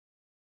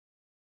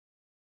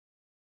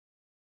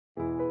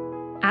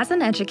As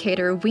an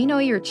educator, we know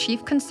your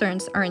chief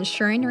concerns are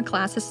ensuring your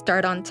classes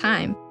start on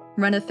time,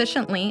 run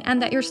efficiently,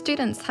 and that your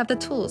students have the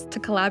tools to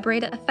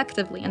collaborate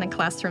effectively in a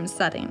classroom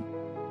setting.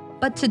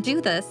 But to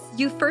do this,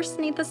 you first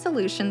need the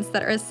solutions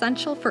that are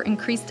essential for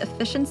increased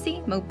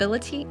efficiency,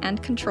 mobility,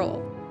 and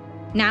control.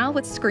 Now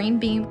with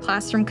ScreenBeam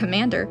Classroom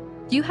Commander,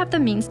 you have the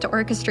means to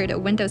orchestrate a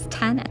Windows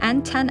 10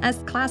 and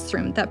 10s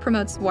classroom that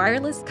promotes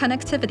wireless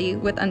connectivity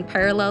with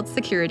unparalleled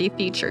security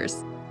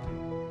features.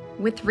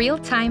 With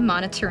real-time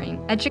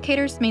monitoring,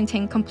 educators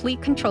maintain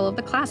complete control of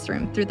the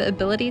classroom through the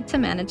ability to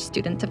manage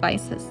student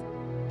devices.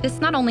 This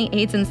not only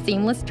aids in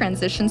seamless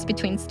transitions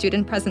between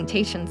student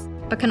presentations,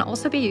 but can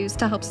also be used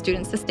to help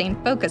students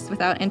sustain focus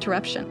without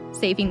interruption,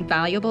 saving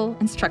valuable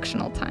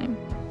instructional time.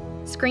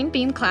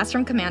 ScreenBeam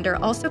Classroom Commander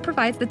also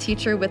provides the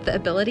teacher with the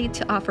ability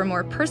to offer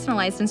more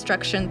personalized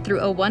instruction through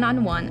a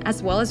one-on-one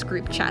as well as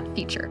group chat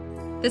feature.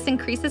 This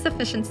increases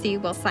efficiency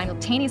while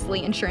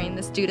simultaneously ensuring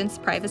the student's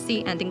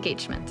privacy and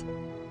engagement.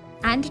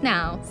 And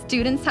now,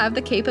 students have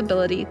the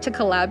capability to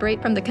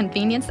collaborate from the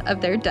convenience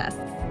of their desks.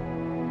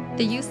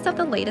 The use of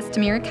the latest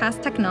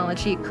Miracast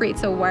technology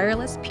creates a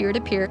wireless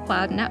peer-to-peer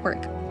cloud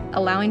network,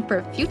 allowing for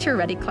a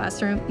future-ready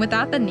classroom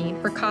without the need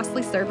for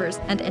costly servers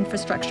and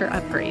infrastructure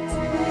upgrades.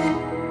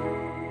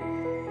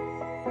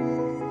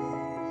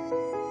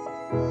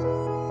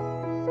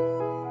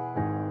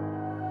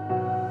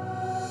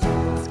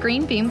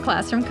 ScreenBeam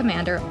Classroom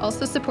Commander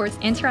also supports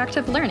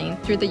interactive learning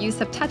through the use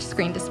of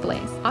touchscreen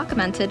displays,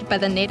 augmented by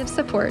the native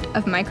support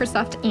of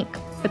Microsoft Ink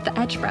with the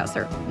Edge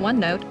browser,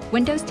 OneNote,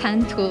 Windows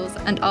 10 tools,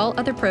 and all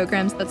other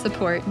programs that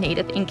support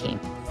native inking,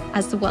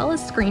 as well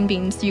as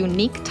ScreenBeam's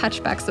unique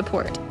touchback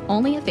support,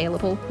 only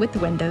available with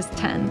Windows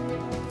 10.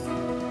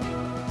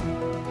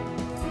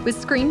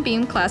 With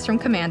ScreenBeam Classroom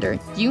Commander,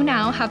 you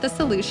now have the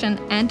solution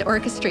and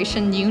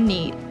orchestration you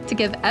need to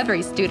give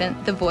every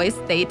student the voice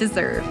they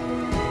deserve.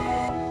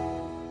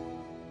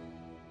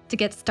 To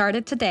get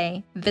started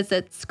today,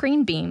 visit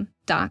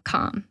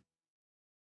ScreenBeam.com.